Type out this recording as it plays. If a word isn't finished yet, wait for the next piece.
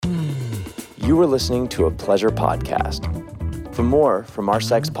You were listening to a Pleasure podcast. For more from our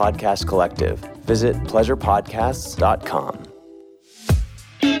Sex Podcast Collective, visit pleasurepodcasts.com.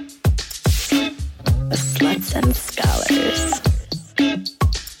 Sluts and Scholars.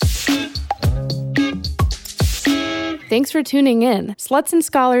 Thanks for tuning in. Sluts and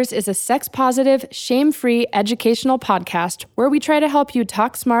Scholars is a sex-positive, shame-free educational podcast where we try to help you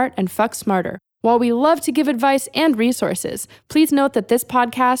talk smart and fuck smarter. While we love to give advice and resources, please note that this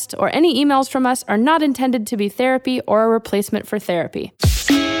podcast or any emails from us are not intended to be therapy or a replacement for therapy.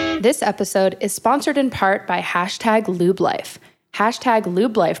 This episode is sponsored in part by #LubeLife.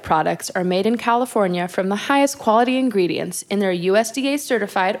 #LubeLife products are made in California from the highest quality ingredients in their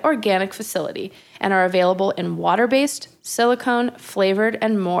USDA-certified organic facility and are available in water-based, silicone, flavored,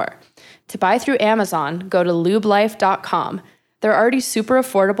 and more. To buy through Amazon, go to lubelife.com. They're already super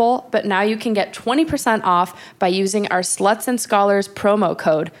affordable, but now you can get 20% off by using our Sluts and Scholars promo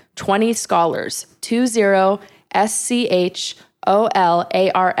code 20scholars,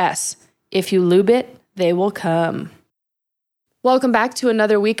 20SCHOLARS. If you lube it, they will come. Welcome back to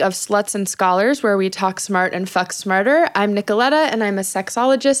another week of Sluts and Scholars, where we talk smart and fuck smarter. I'm Nicoletta, and I'm a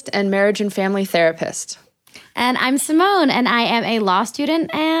sexologist and marriage and family therapist. And I'm Simone, and I am a law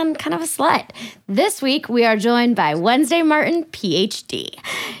student and kind of a slut. This week, we are joined by Wednesday Martin, PhD.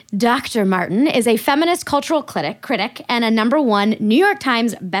 Dr. Martin is a feminist cultural critic and a #1 New York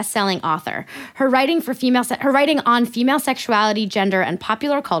Times bestselling author. Her writing on female sexuality, gender, and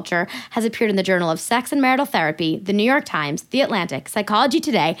popular culture has appeared in the Journal of Sex and Marital Therapy, the New York Times, The Atlantic, Psychology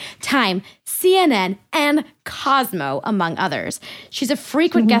Today, Time, CNN, and Cosmo, among others. She's a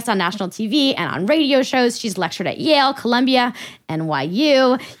frequent guest on national TV and on radio shows. She's lectured at Yale, Columbia,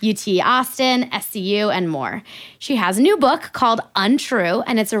 NYU, UT Austin, SCU, and more. She has a new book called Untrue,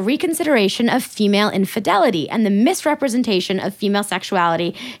 and it's a reconsideration of female infidelity and the misrepresentation of female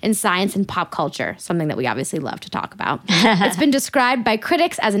sexuality in science and pop culture, something that we obviously love to talk about. It's been described by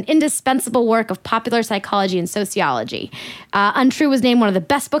critics as an indispensable work of popular psychology and sociology. Untrue was named one of the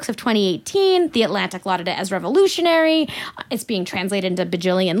best books of 2018. The Atlantic lauded it as revolutionary. It's being translated into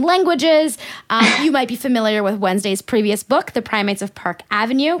bajillion languages. You might be familiar with Wednesday's previous book, The Primates of Park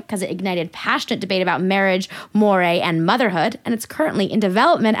Avenue, because it ignited passionate debate about marriage, moray, and motherhood, and it's currently in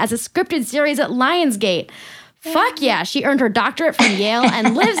development as a scripted series at Lionsgate. Fuck yeah, she earned her doctorate from Yale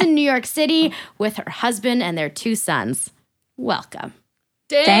and lives in New York City with her husband and their 2 sons. Welcome.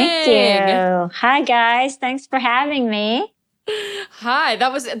 Dang. Thank you. Hi, guys. Thanks for having me. Hi,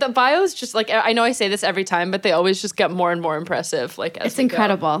 that was the bios. Just like, I know I say this every time, but they always just get more and more impressive. Like, as It's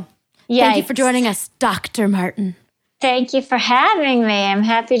incredible. Yeah. Thank you for joining us, Dr. Martin. Thank you for having me. I'm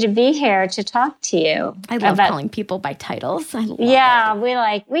happy to be here to talk to you. I love calling people by titles. I love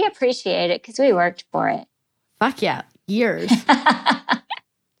it. We appreciate it because we worked for it. Fuck yeah, years.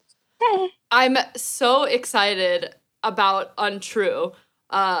 I'm so excited about Untrue.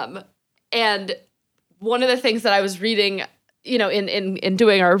 And one of the things that I was reading, in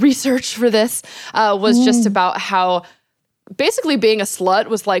doing our research for this, was just about how basically being a slut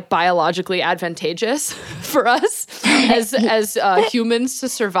was like biologically advantageous for us as humans to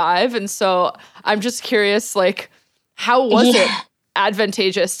survive. And so I'm just curious, like, how was it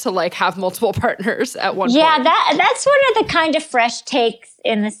advantageous to like have multiple partners at one point? Yeah, that's one of the kind of fresh takes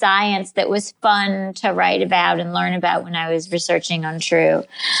in the science that was fun to write about and learn about when I was researching Untrue.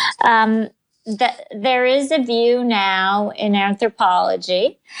 There is a view now in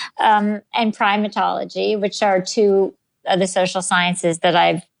anthropology and primatology, which are 2 of the social sciences that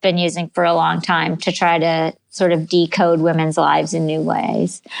I've been using for a long time to try to sort of decode women's lives in new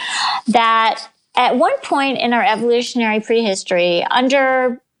ways, that at one point in our evolutionary prehistory,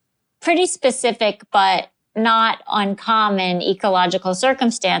 under pretty specific but not uncommon ecological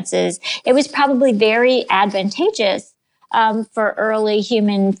circumstances, it was probably very advantageous for early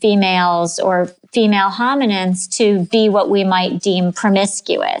human females or female hominins to be what we might deem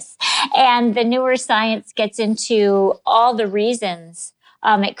promiscuous. And the newer science gets into all the reasons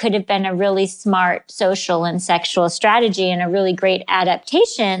it could have been a really smart social and sexual strategy and a really great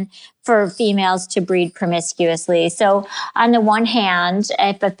adaptation for females to breed promiscuously. So on the one hand,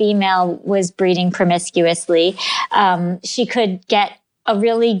 if a female was breeding promiscuously, she could get a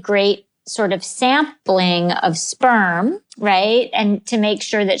really great sort of sampling of sperm, right? And to make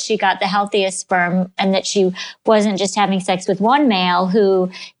sure that she got the healthiest sperm and that she wasn't just having sex with one male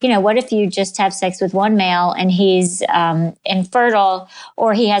who, what if you just have sex with one male and he's infertile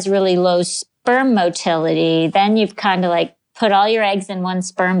or he has really low sperm motility? Then you've kind of like put all your eggs in one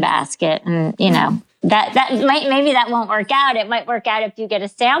sperm basket and, maybe that won't work out. It might work out if you get a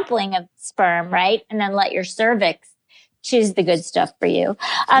sampling of sperm, right? And then let your cervix choose the good stuff for you.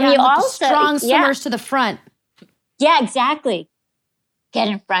 You also strong swimmers to the front. Yeah, exactly. Get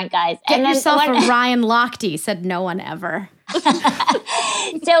in front, guys. Get yourself a Ryan Lochte, said no one ever.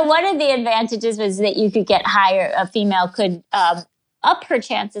 So one of the advantages was that you could get a female could up her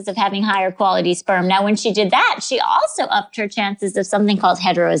chances of having higher quality sperm. Now, when she did that, she also upped her chances of something called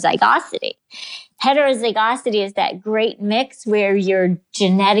heterozygosity. Heterozygosity is that great mix where you're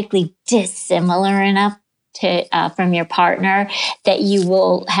genetically dissimilar enough from your partner that you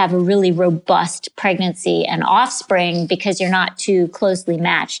will have a really robust pregnancy and offspring because you're not too closely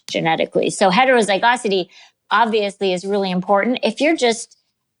matched genetically. So heterozygosity obviously is really important. If you're just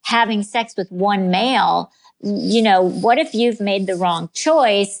having sex with one male, what if you've made the wrong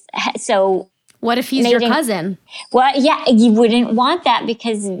choice? So what if he's your cousin? Well, yeah, you wouldn't want that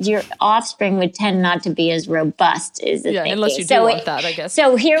because your offspring would tend not to be as robust as the thinking. Unless you do want that, I guess.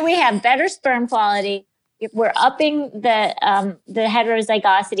 So here we have better sperm quality. We're upping the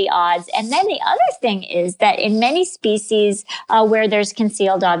heterozygosity odds. And then the other thing is that in many species where there's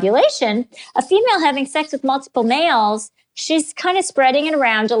concealed ovulation, a female having sex with multiple males, she's kind of spreading it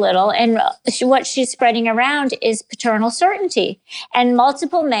around a little. And what she's spreading around is paternal certainty. And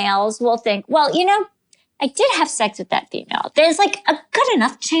multiple males will think, well, I did have sex with that female. There's like a good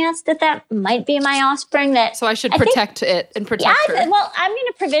enough chance that might be my offspring. So I should protect it and protect her. Well, I'm going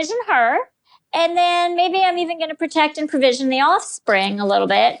to provision her. And then maybe I'm even going to protect and provision the offspring a little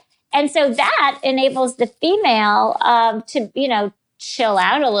bit. And so that enables the female to, chill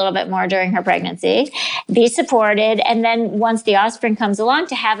out a little bit more during her pregnancy, be supported. And then once the offspring comes along,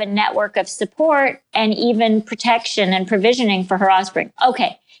 to have a network of support and even protection and provisioning for her offspring.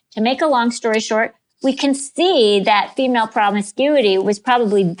 Okay, to make a long story short, we can see that female promiscuity was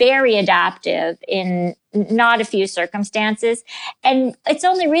probably very adaptive in not a few circumstances. And it's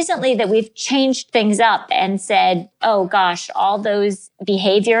only recently that we've changed things up and said, oh gosh, all those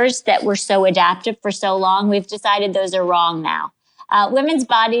behaviors that were so adaptive for so long, we've decided those are wrong now. Women's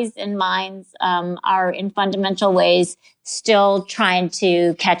bodies and minds are in fundamental ways still trying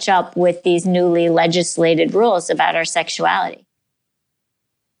to catch up with these newly legislated rules about our sexuality.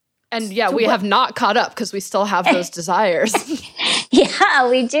 And we have not caught up because we still have those desires. Yeah,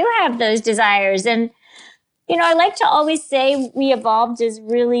 we do have those desires. And, I like to always say we evolved as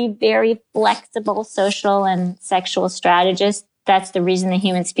really very flexible social and sexual strategists. That's the reason the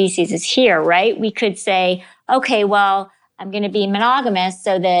human species is here, right? We could say, okay, well, I'm going to be monogamous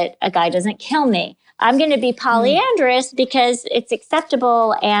so that a guy doesn't kill me. I'm going to be polyandrous because it's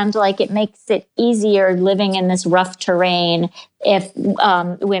acceptable and it makes it easier living in this rough terrain if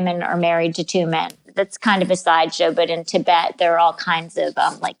women are married to two men. That's kind of a sideshow, but in Tibet, there are all kinds of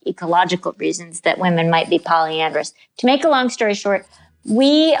ecological reasons that women might be polyandrous. To make a long story short,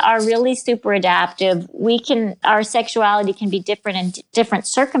 we are really super adaptive. Our sexuality can be different in different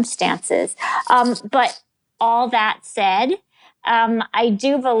circumstances. But all that said, I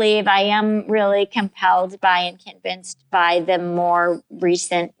do believe I am really compelled by and convinced by the more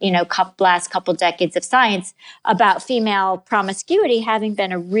recent, last couple decades of science about female promiscuity having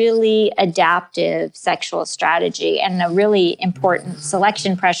been a really adaptive sexual strategy and a really important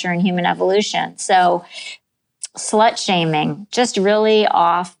selection pressure in human evolution. So slut shaming, just really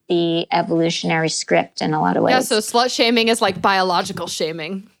off the evolutionary script in a lot of ways. Yeah, so slut shaming is like biological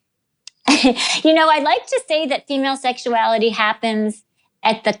shaming. I'd like to say that female sexuality happens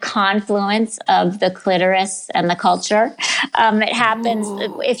at the confluence of the clitoris and the culture. It happens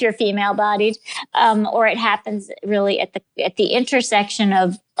if you're female-bodied, or it happens really at the intersection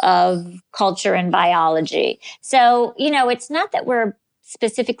of culture and biology. So, it's not that we're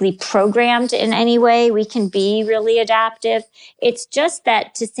specifically programmed in any way. We can be really adaptive. It's just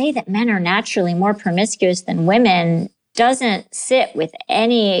that to say that men are naturally more promiscuous than women doesn't sit with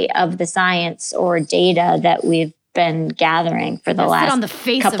any of the science or data that we've been gathering for the last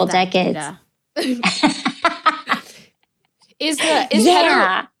couple decades. Is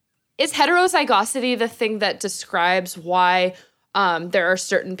heterozygosity the thing that describes why there are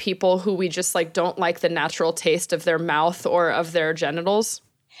certain people who we just don't like the natural taste of their mouth or of their genitals?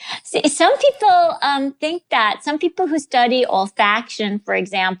 See, some people think that. Some people who study olfaction, for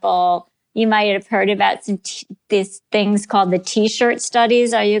example, you might have heard about these things called the T-shirt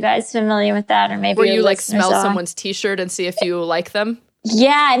studies. Are you guys familiar with that? Or maybe where you smell someone's T-shirt and see if you like them?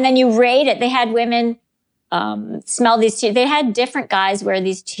 Yeah, and then you rate it. They had women smell these. They had different guys wear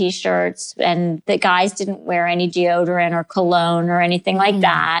these T-shirts, and the guys didn't wear any deodorant or cologne or anything like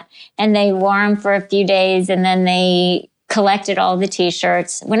that. And they wore them for a few days, and then they collected all the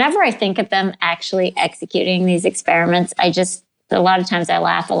T-shirts. Whenever I think of them actually executing these experiments, a lot of times I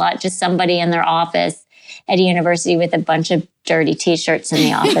laugh a lot. Just somebody in their office at a university with a bunch of dirty t-shirts in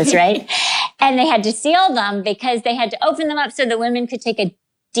the office, right? And they had to seal them because they had to open them up so the women could take a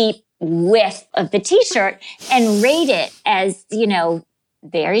deep whiff of the t-shirt and rate it as,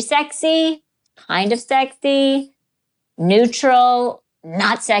 very sexy, kind of sexy, neutral,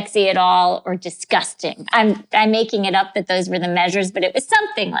 not sexy at all, or disgusting. I'm making it up that those were the measures, but it was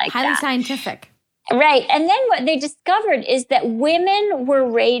something like Highly that. scientific. Right. And then what they discovered is that women were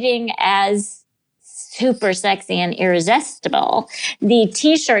rating as super sexy and irresistible the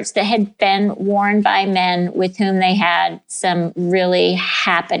t-shirts that had been worn by men with whom they had some really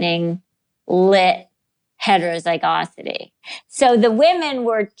happening lit heterozygosity. So the women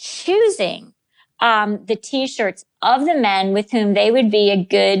were choosing the t-shirts of the men with whom they would be a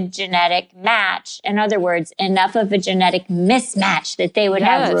good genetic match. In other words, enough of a genetic mismatch that they would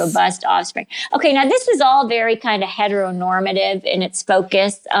have robust offspring. Okay, now this is all very kind of heteronormative in its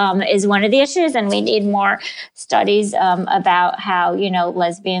focus, is one of the issues. And we need more studies about how,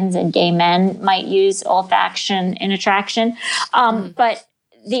 lesbians and gay men might use olfaction in attraction. But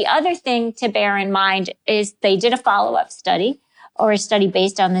the other thing to bear in mind is they did a follow-up study, or a study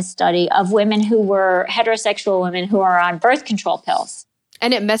based on this study, of women who were heterosexual women who are on birth control pills.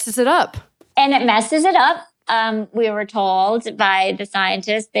 And it messes it up. We were told by the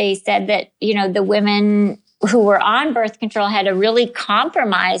scientists, they said that, the women who were on birth control had a really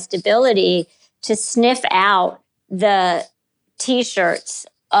compromised ability to sniff out the t-shirts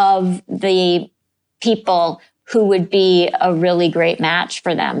of the people who would be a really great match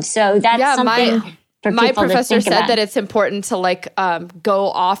for them. So that's something... My professor said that it's important to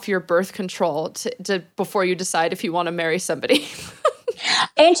go off your birth control to before you decide if you want to marry somebody.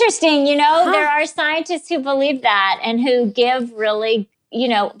 Interesting. There are scientists who believe that and who give really,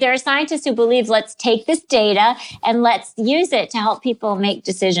 there are scientists who believe let's take this data and let's use it to help people make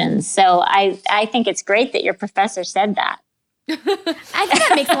decisions. So I think it's great that your professor said that. I think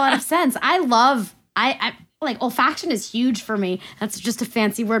that makes a lot of sense. Like olfaction is huge for me. That's just a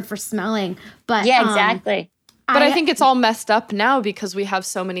fancy word for smelling. But yeah, exactly. But I think it's all messed up now because we have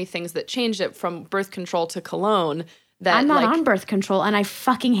so many things that changed it from birth control to cologne. That I'm not on birth control, and I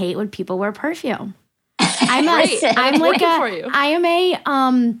fucking hate when people wear perfume. I'm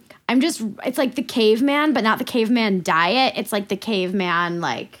just, it's like the caveman, but not the caveman diet. It's like the caveman,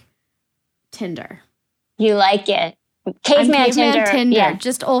 Tinder. You like it. Caveman Tinder. Yeah.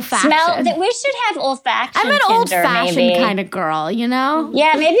 Just olfaction. We should have olfaction. I'm an old-fashioned kind of girl,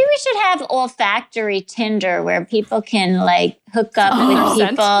 Yeah, maybe we should have olfactory Tinder where people can hook up with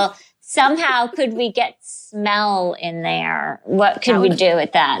people. Somehow, could we get smell in there? What could we do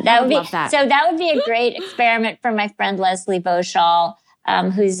with that? That would be so. That would be a great experiment for my friend Leslie Beauchal,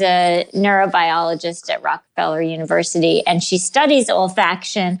 who's a neurobiologist at Rockefeller University, and she studies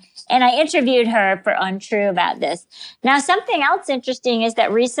olfaction. And I interviewed her for Untrue about this. Now, something else interesting is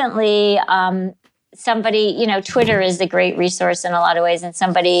that recently somebody, Twitter is a great resource in a lot of ways. And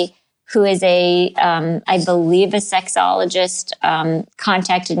somebody who is I believe a sexologist,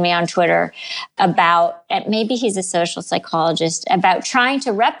 contacted me on Twitter about, maybe he's a social psychologist, about trying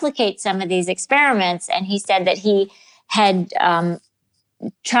to replicate some of these experiments. And he said that he had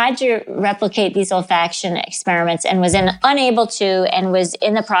tried to replicate these olfaction experiments and was unable to, and was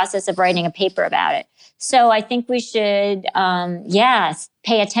in the process of writing a paper about it. So I think we should,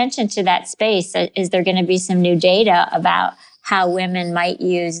 pay attention to that space. Is there going to be some new data about how women might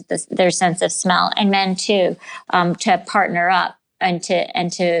use their sense of smell, and men too, to partner up and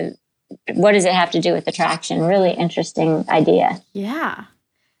to what does it have to do with attraction? Really interesting idea. Yeah.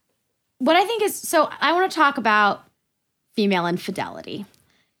 What I think is, so I want to talk about female infidelity.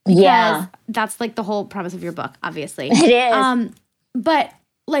 Because that's the whole premise of your book, obviously. It is. But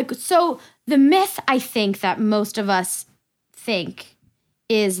so the myth I think that most of us think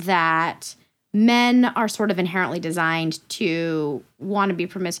is that men are sort of inherently designed to want to be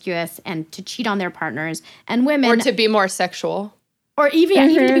promiscuous and to cheat on their partners, and women... Or to be more sexual. Or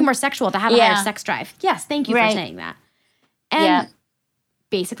even to be more sexual, to have a higher sex drive. Yes, thank you for saying that. And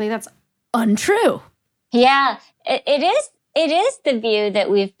basically that's untrue. Yeah, it is. It is the view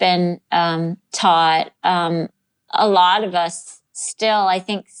that we've been taught. A lot of us still, I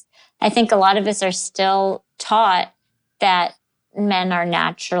think a lot of us are still taught that men are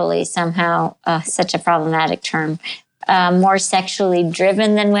naturally somehow, such a problematic term, more sexually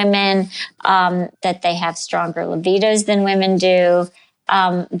driven than women, that they have stronger libidos than women do,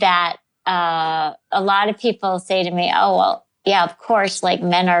 that a lot of people say to me, oh, well, yeah, of course,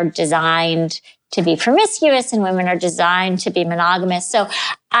 men are designed to be promiscuous and women are designed to be monogamous. So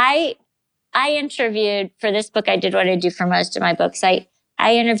I interviewed, for this book, I did what I do for most of my books. I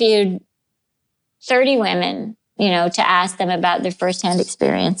interviewed 30 women, to ask them about their firsthand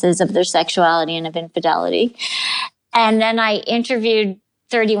experiences of their sexuality and of infidelity. And then I interviewed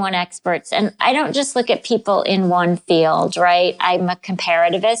 31 experts. And I don't just look at people in one field, right? I'm a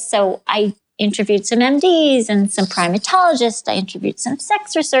comparativist. So I interviewed some MDs and some primatologists. I interviewed some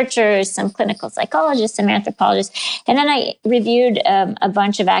sex researchers, some clinical psychologists, some anthropologists. And then I reviewed a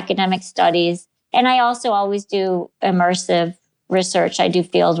bunch of academic studies. And I also always do immersive research. I do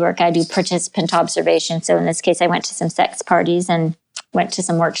field work. I do participant observation. So in this case, I went to some sex parties and went to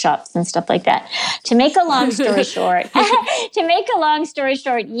some workshops and stuff like that. To make a long story short, yeah.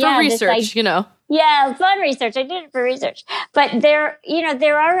 For research, Yeah, fun research. I did it for research. But there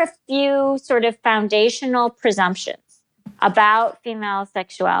are a few sort of foundational presumptions about female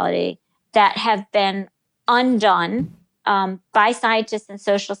sexuality that have been undone by scientists and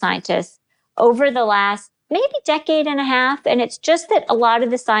social scientists over the last maybe decade and a half. And it's just that a lot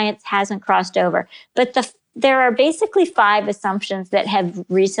of the science hasn't crossed over. But there are basically 5 assumptions that have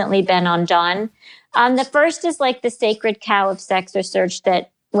recently been undone. The first is like the sacred cow of sex research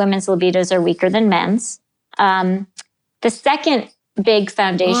that women's libidos are weaker than men's. The second big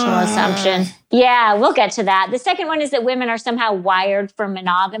foundational assumption, we'll get to that. The second one is that women are somehow wired for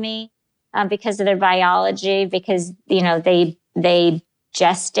monogamy because of their biology, because, they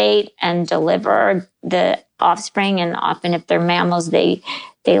gestate and deliver the offspring. And often if they're mammals, they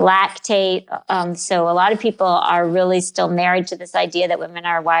lactate. So a lot of people are really still married to this idea that women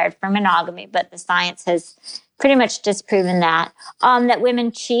are wired for monogamy, but the science has pretty much disproven that. That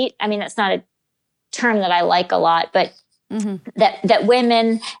women cheat. I mean, that's not a term that I like a lot, but that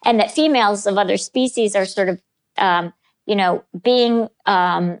women and that females of other species are sort of, being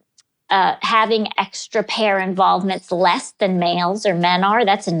having extra pair involvements less than males or men are.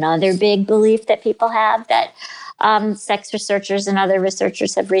 That's another big belief that people have that sex researchers and other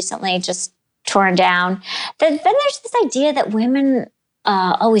researchers have recently just torn down. Then there's this idea that women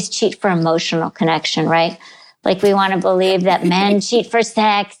always cheat for emotional connection, right? Like we want to believe that men cheat for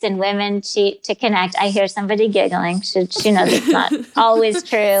sex and women cheat to connect. I hear somebody giggling. She knows it's not always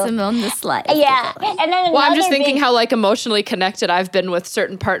true. Simone the slut. Yeah. And then I'm just thinking how emotionally connected I've been with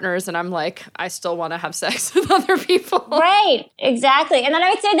certain partners, and I'm like, I still want to have sex with other people. Right. Exactly. And then I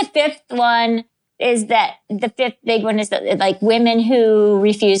would say the fifth one is that the fifth big one is that women who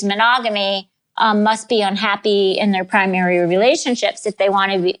refuse monogamy must be unhappy in their primary relationships if they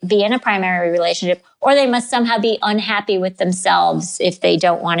want to be in a primary relationship, or they must somehow be unhappy with themselves if they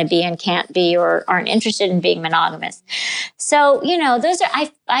don't want to be and can't be or aren't interested in being monogamous. So, those are,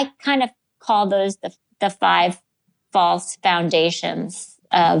 I kind of call those the 5 false foundations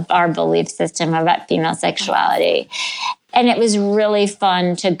of our belief system about female sexuality. And it was really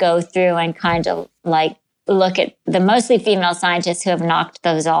fun to go through and kind of look at the mostly female scientists who have knocked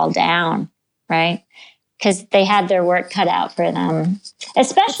those all down. Right? Because they had their work cut out for them.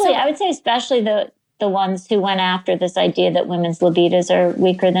 I would say especially the ones who went after this idea that women's libidos are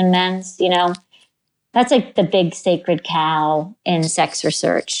weaker than men's, That's like the big sacred cow in sex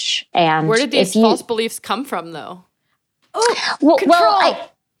research. And where did these false beliefs come from, though? Control.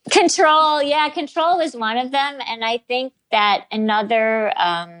 Control. Yeah, control is one of them. And I think that another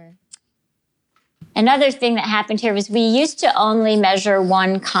thing that happened here was we used to only measure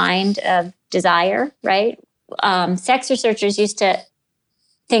one kind of desire, right? Sex researchers used to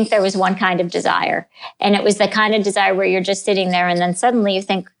think there was one kind of desire. And it was the kind of desire where you're just sitting there and then suddenly you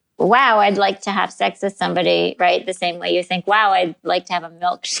think, wow, I'd like to have sex with somebody, right? The same way you think, wow, I'd like to have a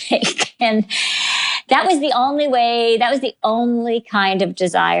milkshake. And that was the only kind of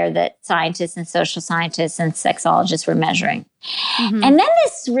desire that scientists and social scientists and sexologists were measuring. Mm-hmm. And then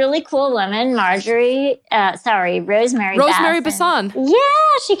this really cool woman, Rosemary Basson.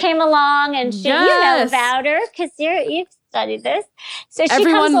 Yeah, she came along and you know about her because you've studied this. So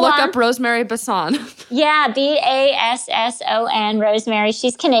everyone look up Rosemary Basson. Yeah, Basson, Rosemary.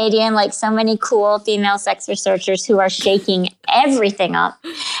 She's Canadian, like so many cool female sex researchers who are shaking everything up.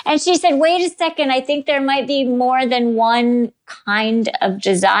 And she said, wait a second, I think there might be more than one kind of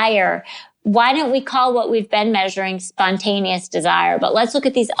desire. Why don't we call what we've been measuring spontaneous desire? But let's look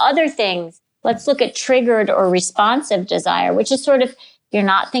at these other things. Let's look at triggered or responsive desire, which is sort of, you're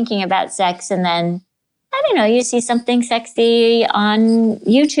not thinking about sex and then, I don't know, you see something sexy on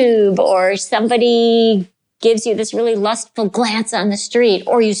YouTube or somebody gives you this really lustful glance on the street,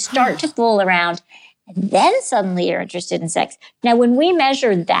 or you start to fool around and then suddenly you're interested in sex. Now, when we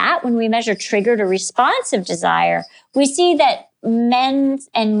measure triggered or responsive desire, we see that men's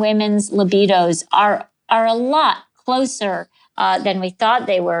and women's libidos are a lot closer than we thought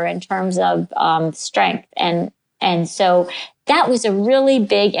they were in terms of strength and And so that was a really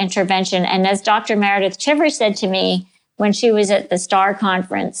big intervention. And as Dr. Meredith Chivers said to me when she was at the STAR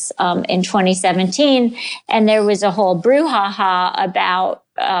conference in 2017, and there was a whole brouhaha about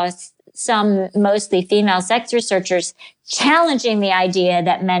some mostly female sex researchers challenging the idea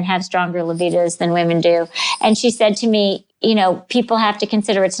that men have stronger libidos than women do. And she said to me, people have to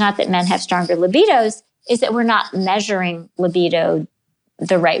consider it's not that men have stronger libidos, is that we're not measuring libido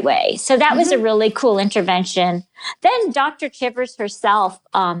the right way. So that was a really cool intervention. Then Dr. Chivers herself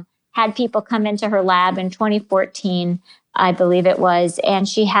had people come into her lab in 2014, I believe it was, and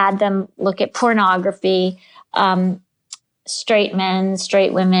she had them look at pornography, straight men,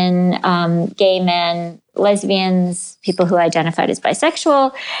 straight women, gay men, lesbians, people who identified as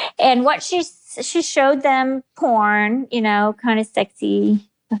bisexual. And what she showed them porn, kind of sexy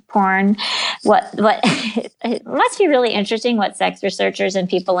porn. What it must be really interesting what sex researchers and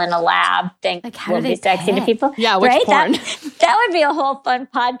people in a lab think will be sexy to people. Yeah, which right? porn? That would be a whole fun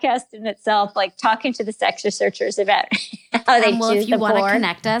podcast in itself, like talking to the sex researchers about how they choose the porn. If you want to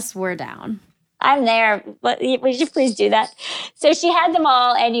connect us, we're down. I'm there. Would you please do that? So she had them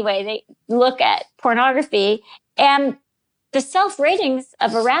all anyway. They look at pornography, and the self-ratings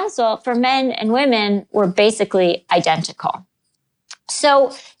of arousal for men and women were basically identical.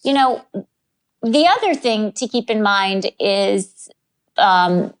 So, the other thing to keep in mind is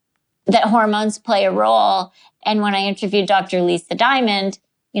that hormones play a role. And when I interviewed Dr. Lisa Diamond,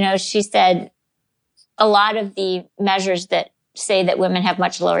 she said a lot of the measures that say that women have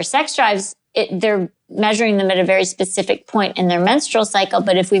much lower sex drives, they're measuring them at a very specific point in their menstrual cycle.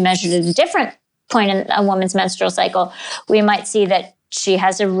 But if we measured at a different point in a woman's menstrual cycle, we might see that she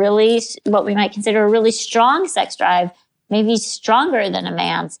has what we might consider a really strong sex drive, maybe stronger than a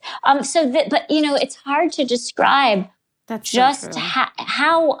man's. But it's hard to describe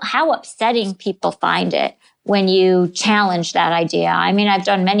how upsetting people find it when you challenge that idea. I mean, I've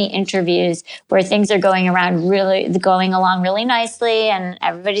done many interviews where things are going along really nicely and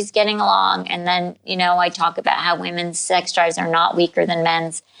everybody's getting along. And then, I talk about how women's sex drives are not weaker than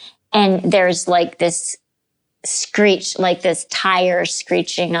men's. And there's like this screech, like this tire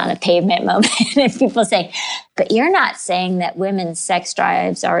screeching on a pavement moment. And people say, but you're not saying that women's sex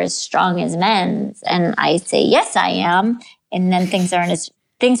drives are as strong as men's. And I say, yes, I am. And then things aren't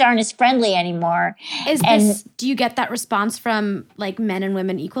as friendly anymore. Do you get that response from like men and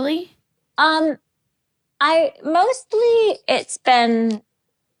women equally? It's been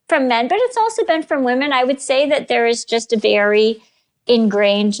from men, but it's also been from women. I would say that there is just a very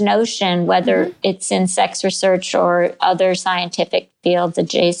ingrained notion, whether it's in sex research or other scientific fields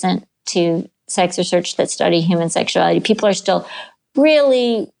adjacent to sex research that study human sexuality. People are still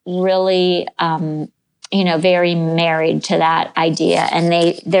really, really, very married to that idea. And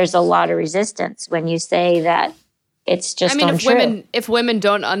there's a lot of resistance when you say that it's just untrue. If women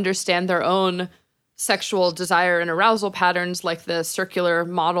don't understand their own sexual desire and arousal patterns, like the circular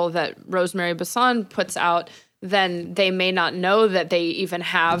model that Rosemary Basson puts out, then they may not know that they even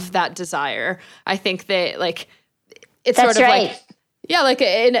have that desire. I think it's That's sort of right.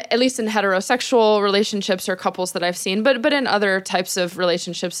 at least in heterosexual relationships or couples that I've seen, but in other types of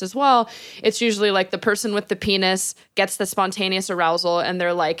relationships as well, it's usually like the person with the penis gets the spontaneous arousal and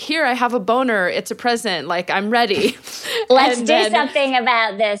they're like, here, I have a boner. It's a present. Like, I'm ready. Let's do something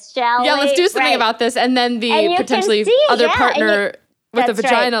about this, shall we? Yeah, let's do something about this. And then the potentially other partner with a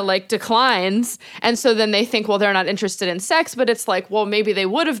vagina declines. And so then they think, well, they're not interested in sex, but it's like, well, maybe they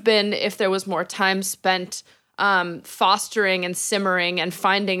would have been if there was more time spent fostering and simmering and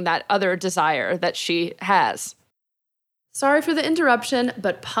finding that other desire that she has. Sorry for the interruption,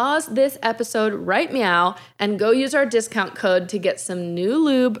 but pause this episode right meow and go use our discount code to get some new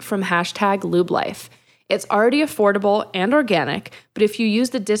lube from #LubeLife. It's already affordable and organic, but if you use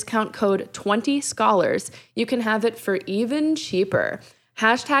the discount code 20scholars, you can have it for even cheaper.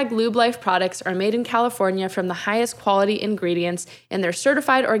 #LubeLife products are made in California from the highest quality ingredients in their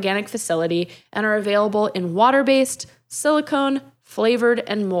certified organic facility and are available in water-based, silicone, flavored,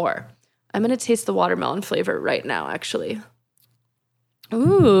 and more. I'm going to taste the watermelon flavor right now, actually.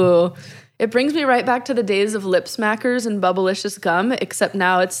 Ooh, it brings me right back to the days of lip smackers and Bubblicious gum, except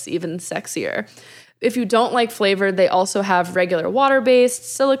now it's even sexier. If you don't like flavored, they also have regular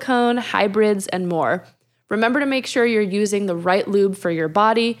water-based, silicone, hybrids, and more. Remember to make sure you're using the right lube for your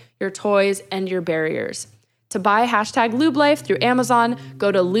body, your toys, and your barriers. To buy #LubeLife through Amazon,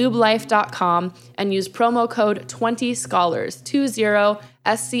 go to lubelife.com and use promo code 20scholars,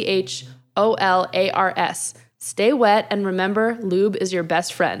 20SCHOLARS. Stay wet and remember, lube is your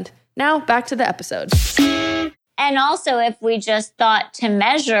best friend. Now, back to the episode. And also, if we just thought to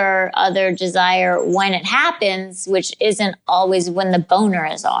measure other desire when it happens, which isn't always when the boner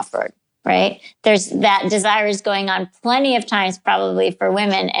is offered, right? There's that desire is going on plenty of times, probably for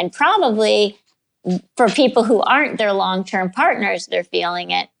women, and probably for people who aren't their long-term partners, they're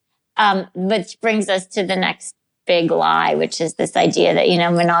feeling it. Which brings us to the next big lie, which is this idea that,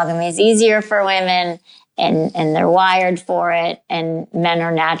 monogamy is easier for women and they're wired for it, and men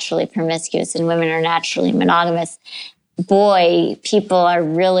are naturally promiscuous and women are naturally monogamous. Boy, people are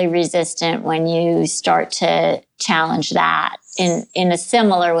really resistant when you start to challenge that in a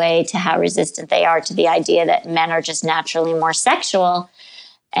similar way to how resistant they are to the idea that men are just naturally more sexual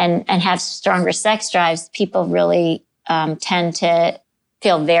and have stronger sex drives. People really tend to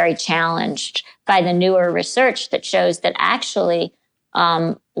feel very challenged by the newer research that shows that actually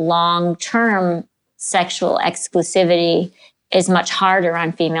long-term sexual exclusivity is much harder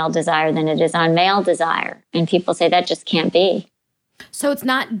on female desire than it is on male desire. And people say that just can't be. So it's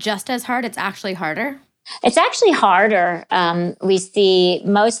not just as hard, it's actually harder? It's actually harder. We see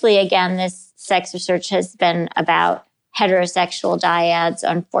mostly, again, this sex research has been about heterosexual dyads,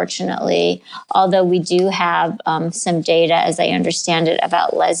 unfortunately, although we do have some data, as I understand it,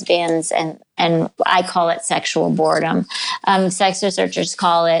 about lesbians, and I call it sexual boredom. Sex researchers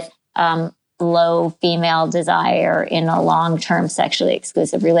call it low female desire in a long-term sexually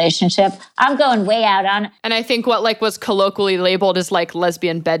exclusive relationship. I'm going way out on it. And I think what was colloquially labeled as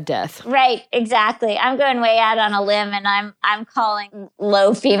lesbian bed death. Right, exactly. I'm going way out on a limb, and I'm calling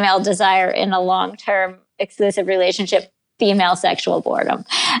low female desire in a long-term exclusive relationship female sexual boredom.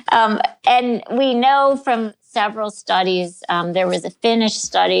 And we know from several studies, there was a Finnish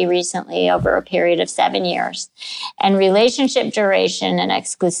study recently over a period of 7 years, and relationship duration and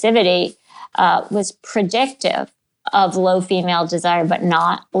exclusivity was predictive of low female desire, but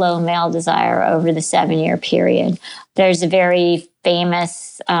not low male desire over the 7-year period. There's a very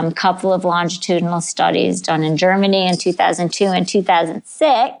famous couple of longitudinal studies done in Germany in 2002 and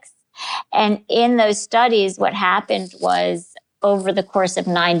 2006. And in those studies, what happened was over the course of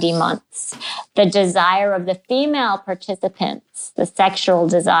 90 months, the desire of the female participants, the sexual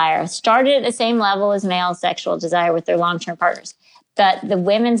desire, started at the same level as male sexual desire with their long-term partners. But the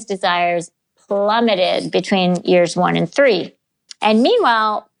women's desires plummeted between years 1 and 3. And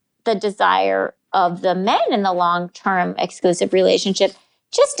meanwhile, the desire of the men in the long-term exclusive relationship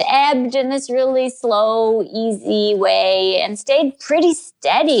just ebbed in this really slow, easy way and stayed pretty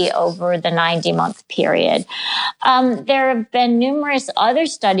steady over the 90-month period. There have been numerous other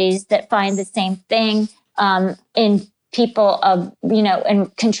studies that find the same thing in people of,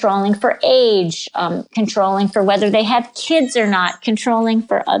 and controlling for age, controlling for whether they have kids or not, controlling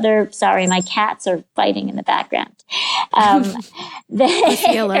for other, sorry, my cats are fighting in the background.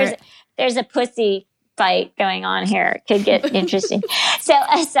 There's a pussy fight going on here. It could get interesting. So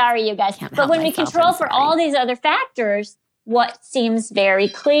sorry, you guys. But when we control for all these other factors, what seems very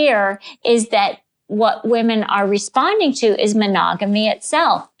clear is that what women are responding to is monogamy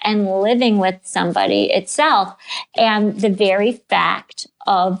itself and living with somebody itself. And the very fact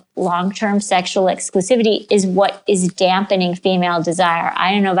of long-term sexual exclusivity is what is dampening female desire.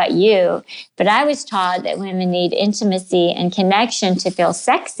 I don't know about you, but I was taught that women need intimacy and connection to feel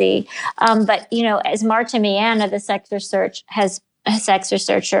sexy. But, as Marta Miana, the sex researcher, has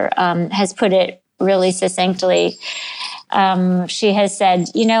put it really succinctly, she has said,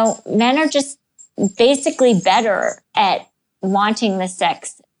 men are just basically better at wanting the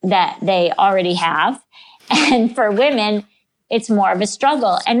sex that they already have. And for women, it's more of a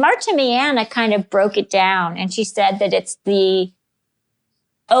struggle. And Marta Miana kind of broke it down. And she said that it's the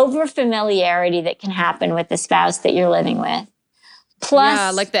over-familiarity that can happen with the spouse that you're living with. Plus,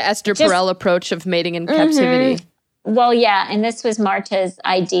 yeah, like the Esther Perel approach of mating in captivity. Well, yeah. And this was Marta's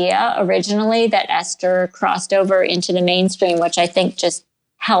idea originally, that Esther crossed over into the mainstream, which I think just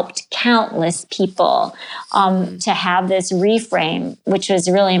helped countless people to have this reframe, which was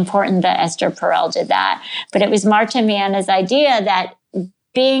really important that Esther Perel did that. But it was Marta Miana's idea that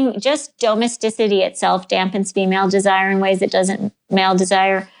being just domesticity itself dampens female desire in ways it doesn't male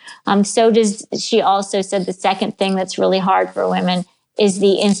desire. So does, she also said the second thing that's really hard for women is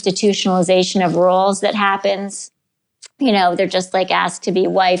the institutionalization of roles that happens. They're just asked to be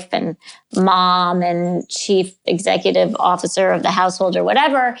wife and mom and chief executive officer of the household or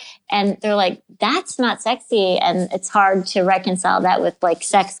whatever. And they're like, that's not sexy. And it's hard to reconcile that with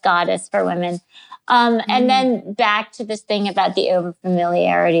sex goddess for women. And then back to this thing about the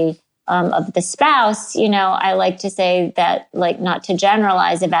overfamiliarity of the spouse, I like to say that, not to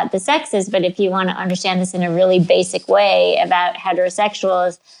generalize about the sexes, but if you want to understand this in a really basic way about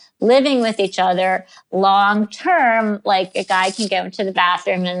heterosexuals, living with each other long term, like a guy can go into the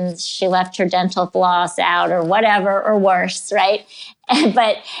bathroom and she left her dental floss out or whatever, or worse, right?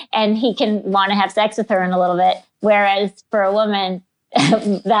 And he can want to have sex with her in a little bit. Whereas for a woman,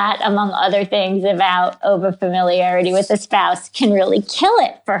 that, among other things about overfamiliarity with a spouse, can really kill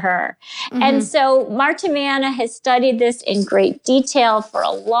it for her. Mm-hmm. And so Marta Miana has studied this in great detail for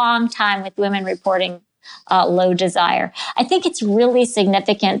a long time with women reporting low desire. I think it's really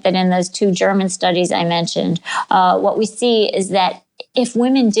significant that in those 2 German studies I mentioned, what we see is that if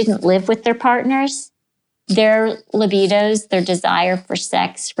women didn't live with their partners, their libidos, their desire for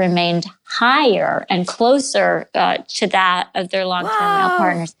sex remained higher and closer to that of their long-term male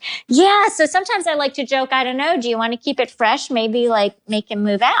partners. Yeah, so sometimes I like to joke, I don't know, do you want to keep it fresh? Maybe like make him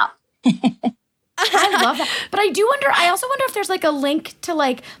move out. I love that. But I also wonder if there's like a link to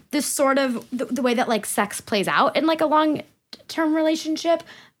like this sort of the way that like sex plays out in like a long-term relationship.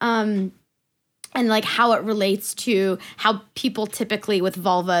 And like how it relates to how people typically with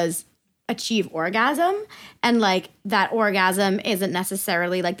vulvas achieve orgasm, and like that orgasm isn't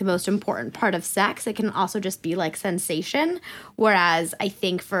necessarily like the most important part of sex. It can also just be like sensation. Whereas I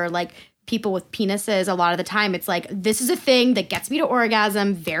think for like people with penises, a lot of the time it's like, this is a thing that gets me to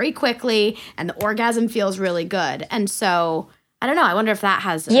orgasm very quickly and the orgasm feels really good. And so I don't know. I wonder if that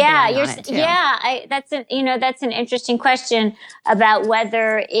has a bearing on it too. That's an interesting question about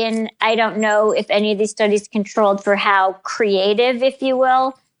whether I don't know if any of these studies controlled for how creative, if you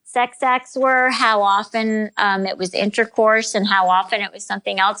will, sex acts were, how often it was intercourse and how often it was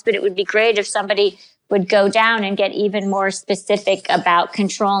something else. But it would be great if somebody would go down and get even more specific about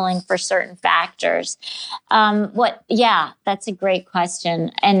controlling for certain factors. That's a great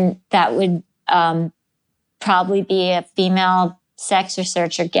question. And that would probably be a female sex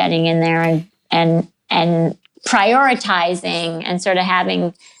researcher getting in there and prioritizing and sort of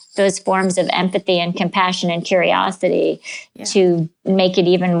having those forms of empathy and compassion and curiosity to make it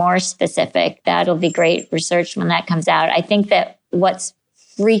even more specific. That'll be great research when that comes out. I think that what's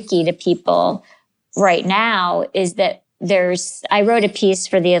freaky to people right now is that I wrote a piece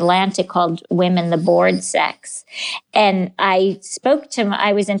for The Atlantic called Women, the Bored Sex. And I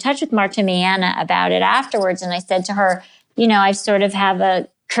was in touch with Marta Miana about it afterwards. And I said to her, I sort of have a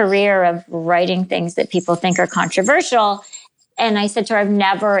career of writing things that people think are controversial. And I said to her, I've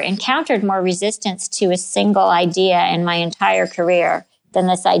never encountered more resistance to a single idea in my entire career than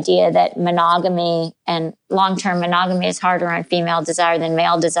this idea that monogamy and long-term monogamy is harder on female desire than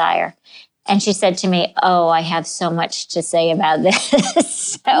male desire. And she said to me, oh, I have so much to say about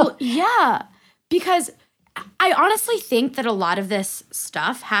this. Well, yeah, because I honestly think that a lot of this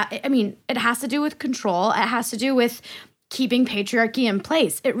stuff, it has to do with control. It has to do with keeping patriarchy in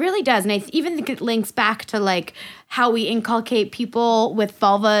place. It really does. And I even think it links back to like how we inculcate people with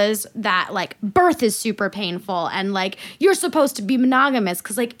vulvas that like birth is super painful and like you're supposed to be monogamous.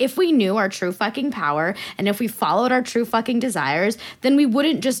 Because like if we knew our true fucking power and if we followed our true fucking desires, then we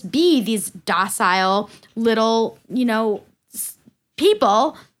wouldn't just be these docile little,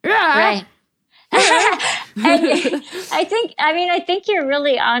 people. Right. I think you're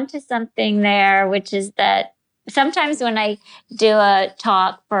really onto something there, which is that sometimes when I do a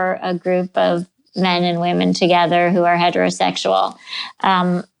talk for a group of men and women together who are heterosexual,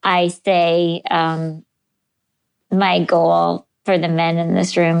 I say my goal for the men in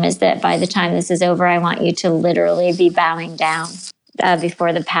this room is that by the time this is over, I want you to literally be bowing down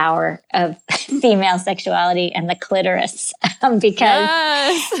before the power of female sexuality and the clitoris, because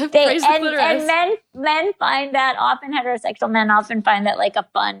men find that often, heterosexual men often find that like a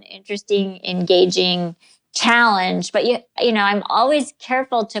fun, interesting, engaging challenge. But I'm always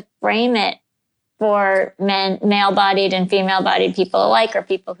careful to frame it for male-bodied and female-bodied people alike, or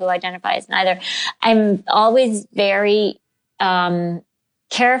people who identify as neither. I'm always very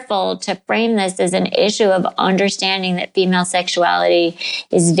careful to frame this as an issue of understanding that female sexuality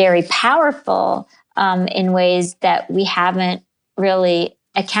is very powerful in ways that we haven't really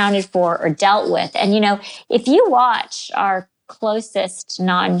accounted for or dealt with. And, if you watch our closest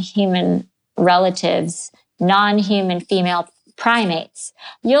non-human relatives, non-human female primates,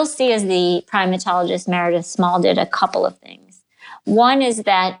 you'll see, as the primatologist Meredith Small did, a couple of things. One is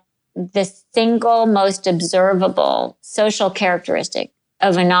that the single most observable social characteristic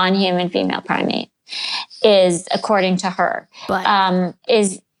of a non-human female primate is, according to her,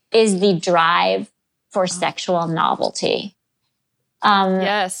 is the drive for sexual novelty.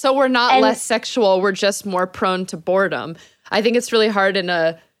 Yes, so we're not less sexual, we're just more prone to boredom. I think it's really hard in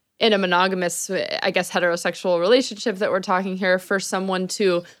a monogamous, I guess, heterosexual relationship that we're talking here, for someone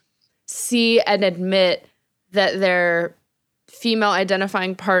to see and admit that their female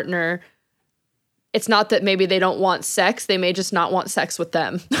identifying partner, it's not that maybe they don't want sex, they may just not want sex with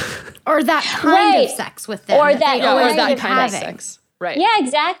them. Or that kind of sex with them. Or that kind of sex. Right. Yeah,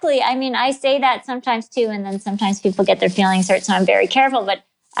 exactly. I mean, I say that sometimes too, and then sometimes people get their feelings hurt, so I'm very careful. But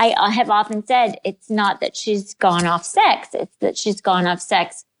I have often said it's not that she's gone off sex, it's that she's gone off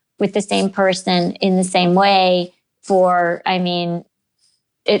sex with the same person in the same way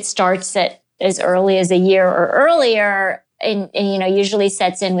it starts at as early as a year or earlier, and usually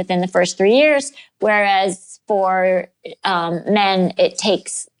sets in within the first 3 years, whereas for men, it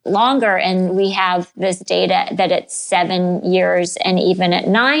takes longer. And we have this data that it's 7 years and even at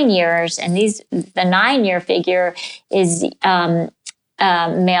 9 years. And the 9-year figure is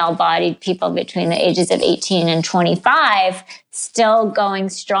male-bodied people between the ages of 18 and 25, still going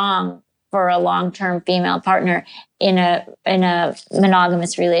strong for a long-term female partner in a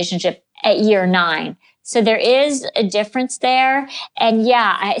monogamous relationship at year 9. So there is a difference there. And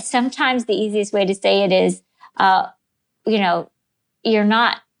sometimes the easiest way to say it is, you're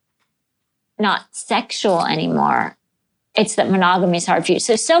not sexual anymore. It's that monogamy is hard for you.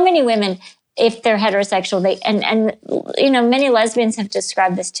 So many women, if they're heterosexual, many lesbians have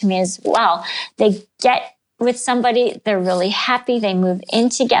described this to me as well. They get with somebody, they're really happy, they move in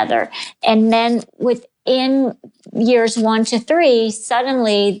together, and then within years 1 to 3,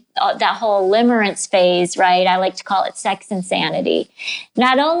 suddenly that whole limerence phase, right? I like to call it sex insanity.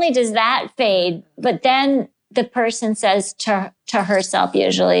 Not only does that fade, but then the person says to herself,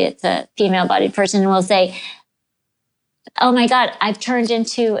 usually it's a female-bodied person, will say, oh my God, I've turned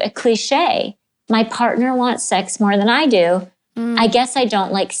into a cliche. My partner wants sex more than I do. I guess I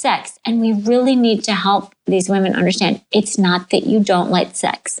don't like sex. And we really need to help these women understand it's not that you don't like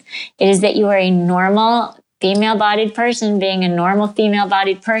sex. It is that you are a normal female-bodied person being a normal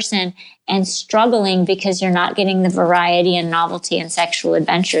female-bodied person and struggling because you're not getting the variety and novelty and sexual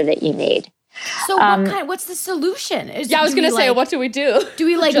adventure that you need. So what's the solution? I was going to say, what do we do? Do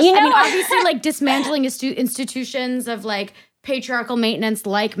we obviously dismantling institutions of patriarchal maintenance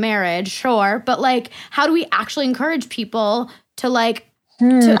like marriage, sure. But how do we actually encourage people to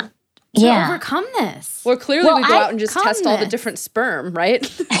overcome this? Well, clearly we go out and just test all the different sperm, right?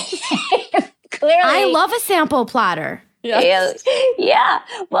 Clearly. I love a sample platter. Yeah.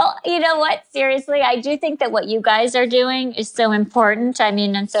 Well, you know what? Seriously, I do think that what you guys are doing is so important. I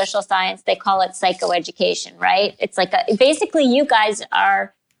mean, in social science, they call it psychoeducation, right? It's basically you guys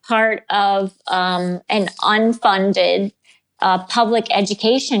are part of an unfunded public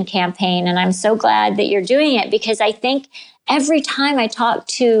education campaign. And I'm so glad that you're doing it, because I think every time I talk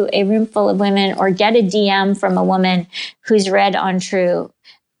to a room full of women or get a DM from a woman who's read Untrue,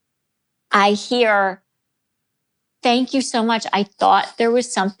 I hear, thank you so much. I thought there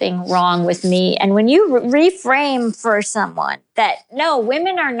was something wrong with me. And when you reframe for someone that, no,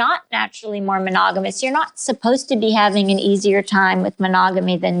 women are not naturally more monogamous. You're not supposed to be having an easier time with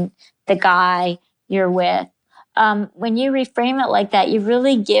monogamy than the guy you're with. When you reframe it like that, you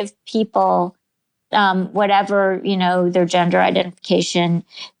really give people, whatever, their gender identification,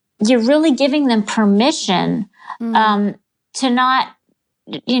 you're really giving them permission to not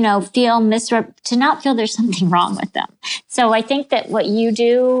to not feel there's something wrong with them. So I think that what you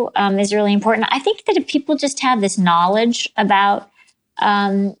do is really important. I think that if people just have this knowledge about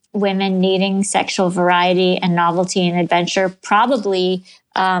women needing sexual variety and novelty and adventure, probably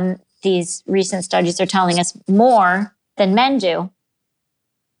these recent studies are telling us more than men do,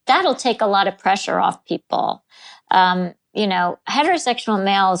 that'll take a lot of pressure off people. Heterosexual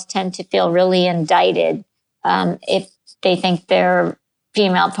males tend to feel really indicted if they think their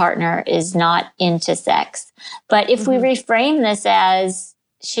female partner is not into sex. But if we reframe this as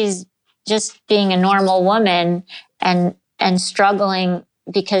she's just being a normal woman and struggling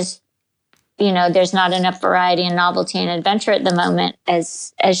because, there's not enough variety and novelty and adventure at the moment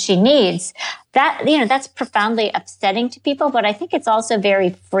as she needs, that's profoundly upsetting to people. But I think it's also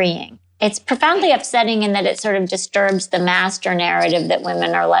very freeing. It's profoundly upsetting in that it sort of disturbs the master narrative that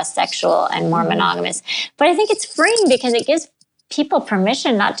women are less sexual and more monogamous. But I think it's freeing because it gives people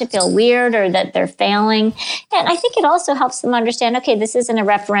permission not to feel weird or that they're failing. And I think it also helps them understand, okay, this isn't a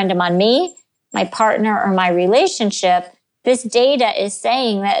referendum on me, my partner, or my relationship. This data is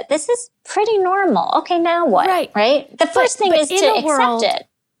saying that this is pretty normal. Okay, now what? Right? The first thing is to accept it.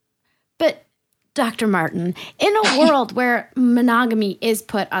 But Dr. Martin, in a world where monogamy is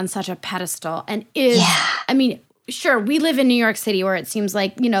put on such a pedestal and sure, we live in New York City where it seems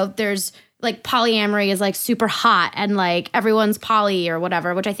like, there's like polyamory is like super hot and like everyone's poly or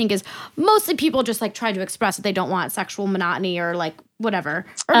whatever, which I think is mostly people just like trying to express that they don't want sexual monotony or like whatever.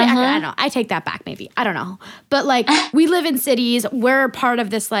 Or I don't know. I take that back maybe. I don't know. But like we live in cities. We're part of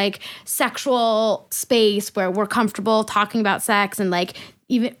this like sexual space where we're comfortable talking about sex and like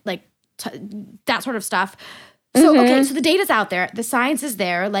even like that sort of stuff. So, okay, so the data's out there. The science is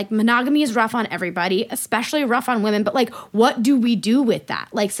there. Like, monogamy is rough on everybody, especially rough on women. But, like, what do we do with that?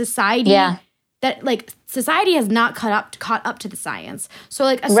 Like, society has not caught up to the science. So,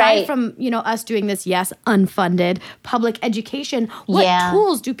 like, aside from, us doing this, unfunded public education, what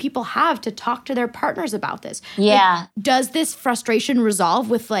tools do people have to talk to their partners about this? Yeah. Like, does this frustration resolve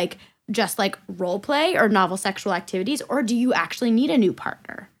with, like, just, like, role play or novel sexual activities? Or do you actually need a new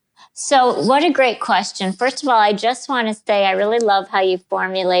partner? So what a great question. First of all, I just want to say I really love how you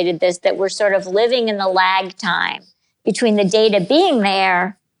formulated this, that we're sort of living in the lag time between the data being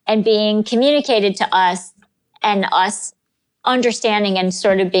there and being communicated to us and us understanding and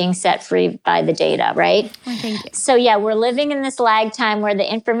sort of being set free by the data, right? Well, thank you. So we're living in this lag time where the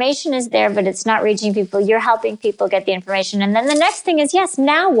information is there, but it's not reaching people. You're helping people get the information. And then the next thing is,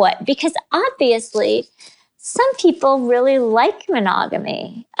 now what? Because obviously some people really like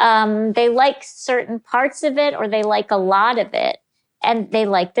monogamy. They like certain parts of it or they like a lot of it. And they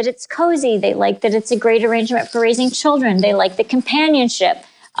like that it's cozy. They like that it's a great arrangement for raising children. They like the companionship.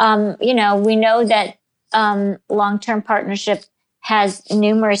 We know that long-term partnership has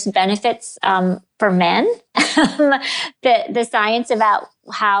numerous benefits for men. The science about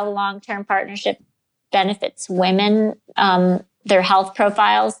how long-term partnership benefits women, their health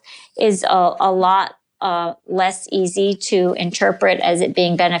profiles is a lot less easy to interpret as it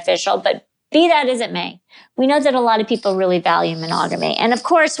being beneficial. But be that as it may, we know that a lot of people really value monogamy. And of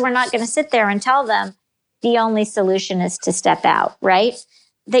course, we're not going to sit there and tell them the only solution is to step out, right?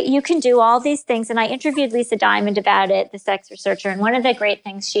 That you can do all these things. And I interviewed Lisa Diamond about it, the sex researcher. And one of the great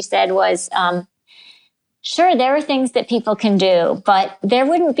things she said was, sure, there are things that people can do, but there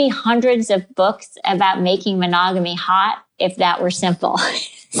wouldn't be hundreds of books about making monogamy hot if that were simple.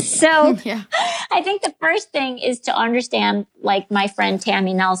 So I think the first thing is to understand, like my friend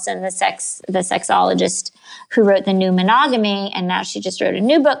Tammy Nelson, the sexologist who wrote The New Monogamy, and now she just wrote a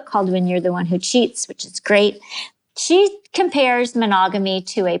new book called When You're the One Who Cheats, which is great. She compares monogamy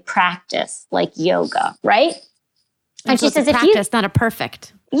to a practice like yoga, right? And she says, practice, not a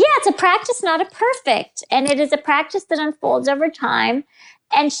perfect. Yeah, it's a practice, not a perfect. And it is a practice that unfolds over time.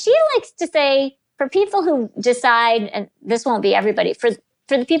 And she likes to say, for people who decide, and this won't be everybody, for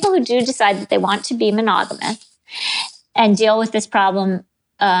the people who do decide that they want to be monogamous and deal with this problem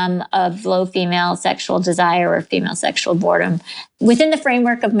of low female sexual desire or female sexual boredom within the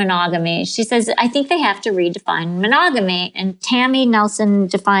framework of monogamy, she says, I think they have to redefine monogamy. And Tammy Nelson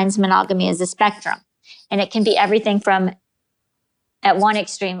defines monogamy as a spectrum. And it can be everything from, at one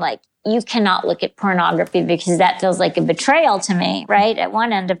extreme, like, you cannot look at pornography because that feels like a betrayal to me, right? At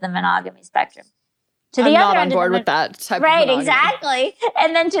one end of the monogamy spectrum. To the I'm other not end on board of with that type of right, monogamy. exactly.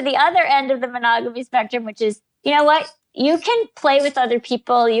 And then to the other end of the monogamy spectrum, which is, you know what? You can play with other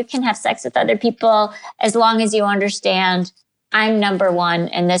people. You can have sex with other people as long as you understand I'm number one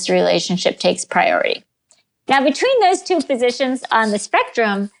and this relationship takes priority. Now, between those two positions on the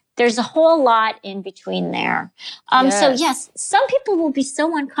spectrum, there's a whole lot in between there. So yes, some people will be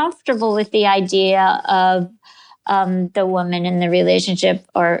so uncomfortable with the idea of the woman in the relationship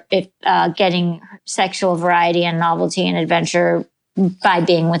or getting sexual variety and novelty and adventure by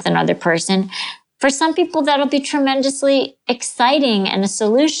being with another person. For some people, that'll be tremendously exciting and a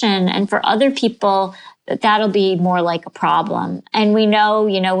solution. And for other people, that'll be more like a problem. And we know,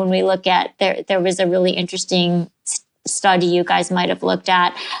 when we look at, there was a really interesting study you guys might have looked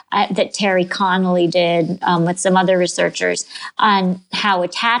at that Terry Connolly did with some other researchers on how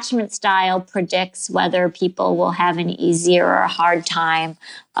attachment style predicts whether people will have an easier or a hard time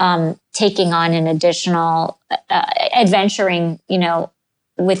taking on an additional adventuring,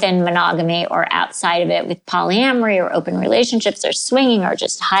 within monogamy or outside of it with polyamory or open relationships or swinging or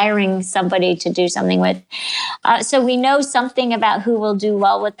just hiring somebody to do something with. So we know something about who will do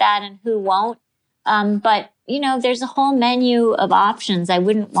well with that and who won't. But there's a whole menu of options. I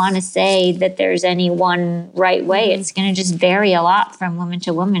wouldn't want to say that there's any one right way. Mm-hmm. It's going to just vary a lot from woman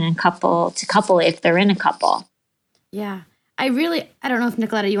to woman and couple to couple if they're in a couple. Yeah. I don't know if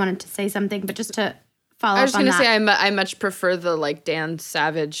Nicoletta, you wanted to say something, but just to follow up on that. I was going to say I much prefer the Dan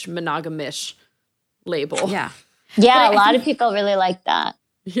Savage monogamish label. Yeah. Yeah, a lot of people really like that.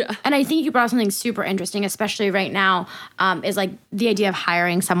 Yeah. And I think you brought up something super interesting, especially right now, is like the idea of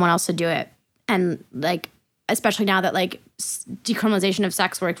hiring someone else to do it. And like, especially now that like decriminalization of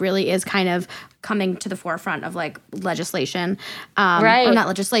sex work really is kind of coming to the forefront of like legislation, right. or not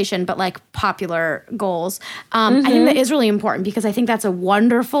legislation, but like popular goals. I think that is really important because I think that's a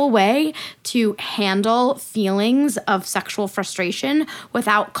wonderful way to handle feelings of sexual frustration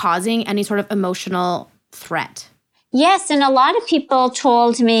without causing any sort of emotional threat. Yes, and a lot of people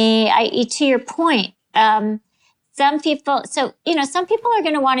told me, to your point, some people are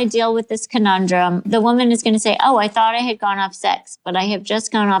going to want to deal with this conundrum. The woman is going to say, oh, I thought I had gone off sex, but I have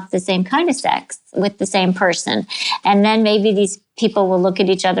just gone off the same kind of sex with the same person. And then maybe these people will look at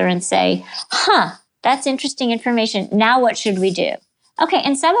each other and say, that's interesting information. Now what should we do? Okay,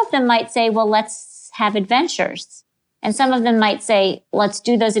 and some of them might say, well, let's have adventures. And some of them might say, let's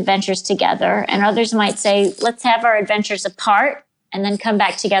do those adventures together. And others might say, let's have our adventures apart and then come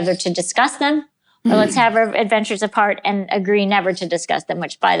back together to discuss them. Or let's have our adventures apart and agree never to discuss them,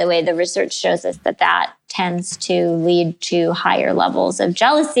 which, by the way, the research shows us that tends to lead to higher levels of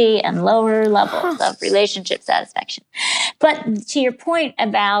jealousy and lower levels of relationship satisfaction. But to your point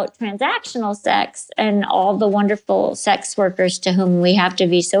about transactional sex and all the wonderful sex workers to whom we have to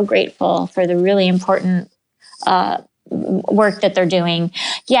be so grateful for the really important work that they're doing.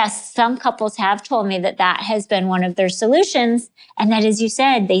 Yes, some couples have told me that has been one of their solutions. And that, as you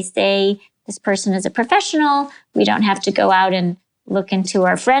said, they say, this person is a professional. We don't have to go out and look into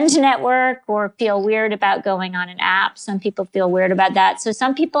our friend network or feel weird about going on an app. Some people feel weird about that. So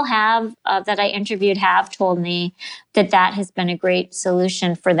some people have, that I interviewed, have told me that has been a great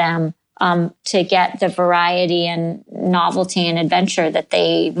solution for them to get the variety and novelty and adventure that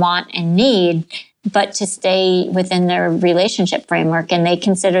they want and need, but to stay within their relationship framework. And they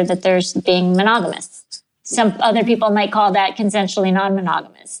consider that there's being monogamous. Some other people might call that consensually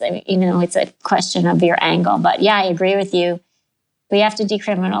non-monogamous. I mean, it's a question of your angle. But yeah, I agree with you. We have to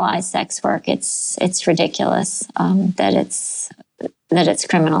decriminalize sex work. It's ridiculous that it's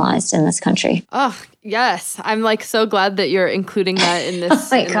criminalized in this country. Oh, yes. I'm like so glad that you're including that in this,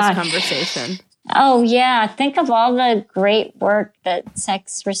 this conversation. Oh, yeah. Think of all the great work that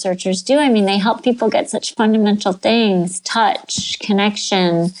sex researchers do. I mean, they help people get such fundamental things: touch,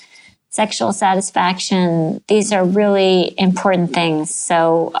 connection, sexual satisfaction. These are really important things.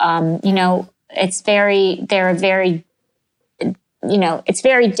 So, it's very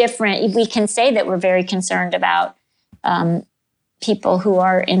different. We can say that we're very concerned about people who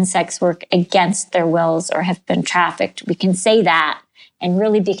are in sex work against their wills or have been trafficked. We can say that and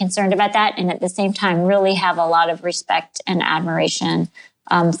really be concerned about that. And at the same time, really have a lot of respect and admiration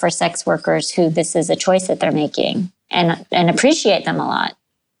for sex workers who this is a choice that they're making, and appreciate them a lot.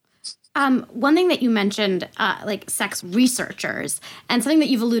 One thing that you mentioned, like sex researchers, and something that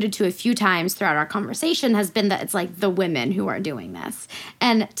you've alluded to a few times throughout our conversation has been that it's like the women who are doing this.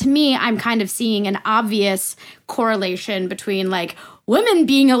 And to me, I'm kind of seeing an obvious correlation between like women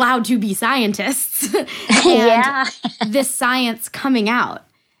being allowed to be scientists and this science coming out.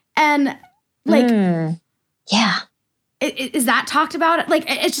 And like, is that talked about? Like,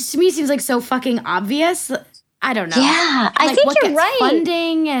 it just to me seems like so fucking obvious. I don't know. Yeah, like, I think what you're gets right.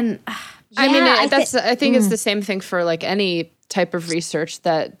 Funding and I mean, I think it's the same thing for like any type of research,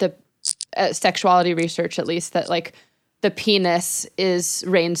 that the sexuality research, at least, that like the penis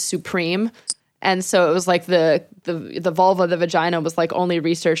reigns supreme. And so it was like the vulva, the vagina was like only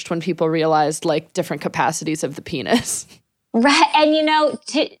researched when people realized like different capacities of the penis. Right.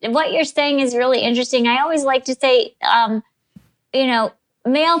 And what you're saying is really interesting. I always like to say, male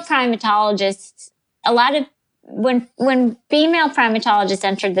primatologists, a lot of when female primatologists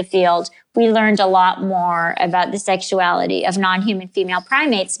entered the field, we learned a lot more about the sexuality of non-human female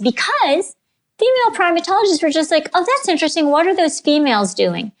primates, because female primatologists were just like, oh, that's interesting. What are those females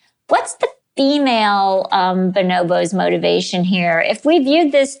doing? What's the female bonobo's motivation here? If we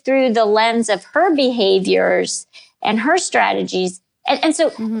viewed this through the lens of her behaviors and her strategies, and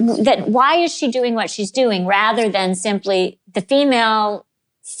so that why is she doing what she's doing, rather than simply the female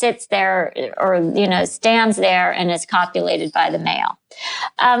sits there or, stands there and is copulated by the male.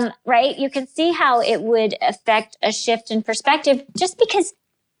 Right? You can see how it would affect a shift in perspective, just because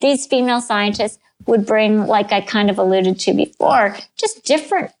these female scientists would bring, like I kind of alluded to before, just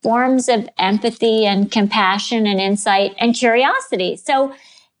different forms of empathy and compassion and insight and curiosity. So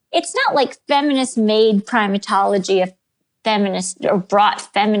it's not like feminists made primatology a feminist or brought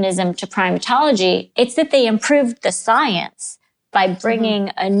feminism to primatology. It's that they improved the science by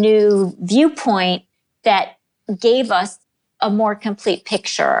bringing a new viewpoint that gave us a more complete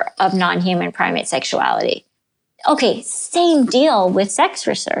picture of non-human primate sexuality. Okay, same deal with sex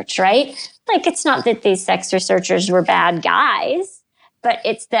research, right? Like, it's not that these sex researchers were bad guys. But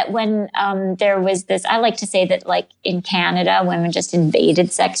it's that when there was this, I like to say that like in Canada, women just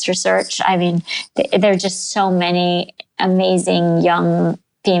invaded sex research. I mean, there are just so many amazing young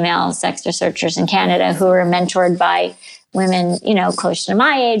female sex researchers in Canada who are mentored by women, you know, closer to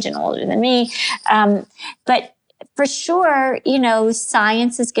my age and older than me. But for sure, you know,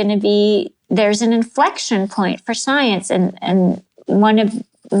 science is going to be, there's an inflection point for science. And one of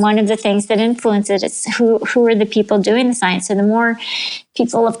the things that influences it is who are the people doing the science. So the more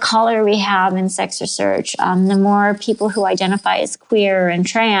people of color we have in sex research, the more people who identify as queer and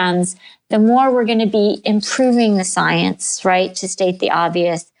trans, the more we're going to be improving the science, right? To state the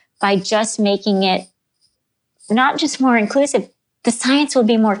obvious, by just making it not just more inclusive, the science will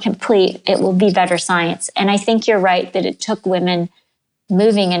be more complete. It will be better science. And I think you're right that it took women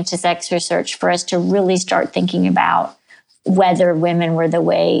moving into sex research for us to really start thinking about whether women were the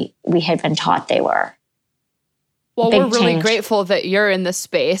way we had been taught they were. Well, Big we're really change. grateful that you're in this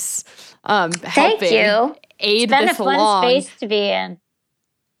space, Thank helping you. aid It's been this a fun along. space to be in.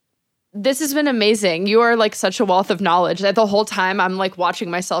 This has been amazing. You are like such a wealth of knowledge. The whole time I'm like watching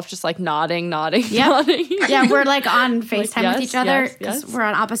myself just like nodding. Yep. Yeah, we're like on FaceTime yes, with each other yes, because yes. we're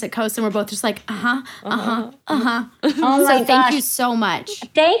on opposite coasts and we're both just like, Oh So my thank gosh. you so much.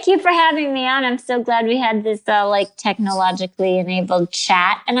 Thank you for having me on. I'm so glad we had this like technologically enabled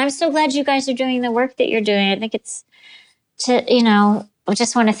chat. And I'm so glad you guys are doing the work that you're doing. I think it's I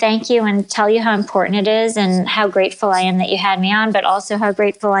just want to thank you and tell you how important it is and how grateful I am that you had me on, but also how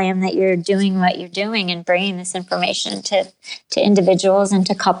grateful I am that you're doing what you're doing and bringing this information to individuals and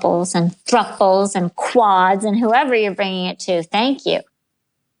to couples and thruples and quads and whoever you're bringing it to. Thank you.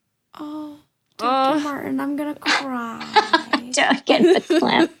 Oh, Dr. Martin, I'm going to cry. Don't get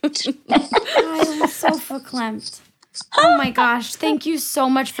verklempt. I was so verklempt. Oh my gosh. Thank you so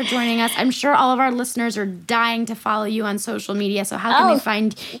much for joining us. I'm sure all of our listeners are dying to follow you on social media. So how can they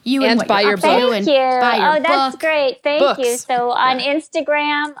find you and what buy you're your up book? to Thank and you. buy your That's book? great. Thank Books. you. So on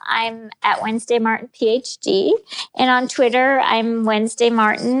Instagram, I'm at Wednesday Martin PhD. And on Twitter, I'm Wednesday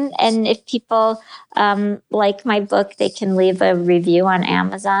Martin. And if people like my book, they can leave a review on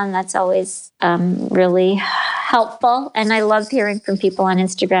Amazon. That's always really helpful. And I love hearing from people on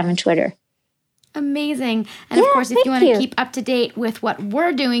Instagram and Twitter. Amazing. And of course, if you want to keep up to date with what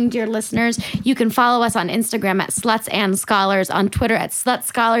we're doing, dear listeners, you can follow us on Instagram at Sluts and Scholars, on Twitter at Slut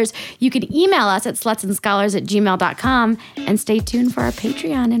Scholars. You can email us at slutsandscholars@gmail.com, and stay tuned for our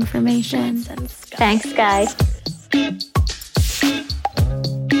Patreon information. Thanks, guys.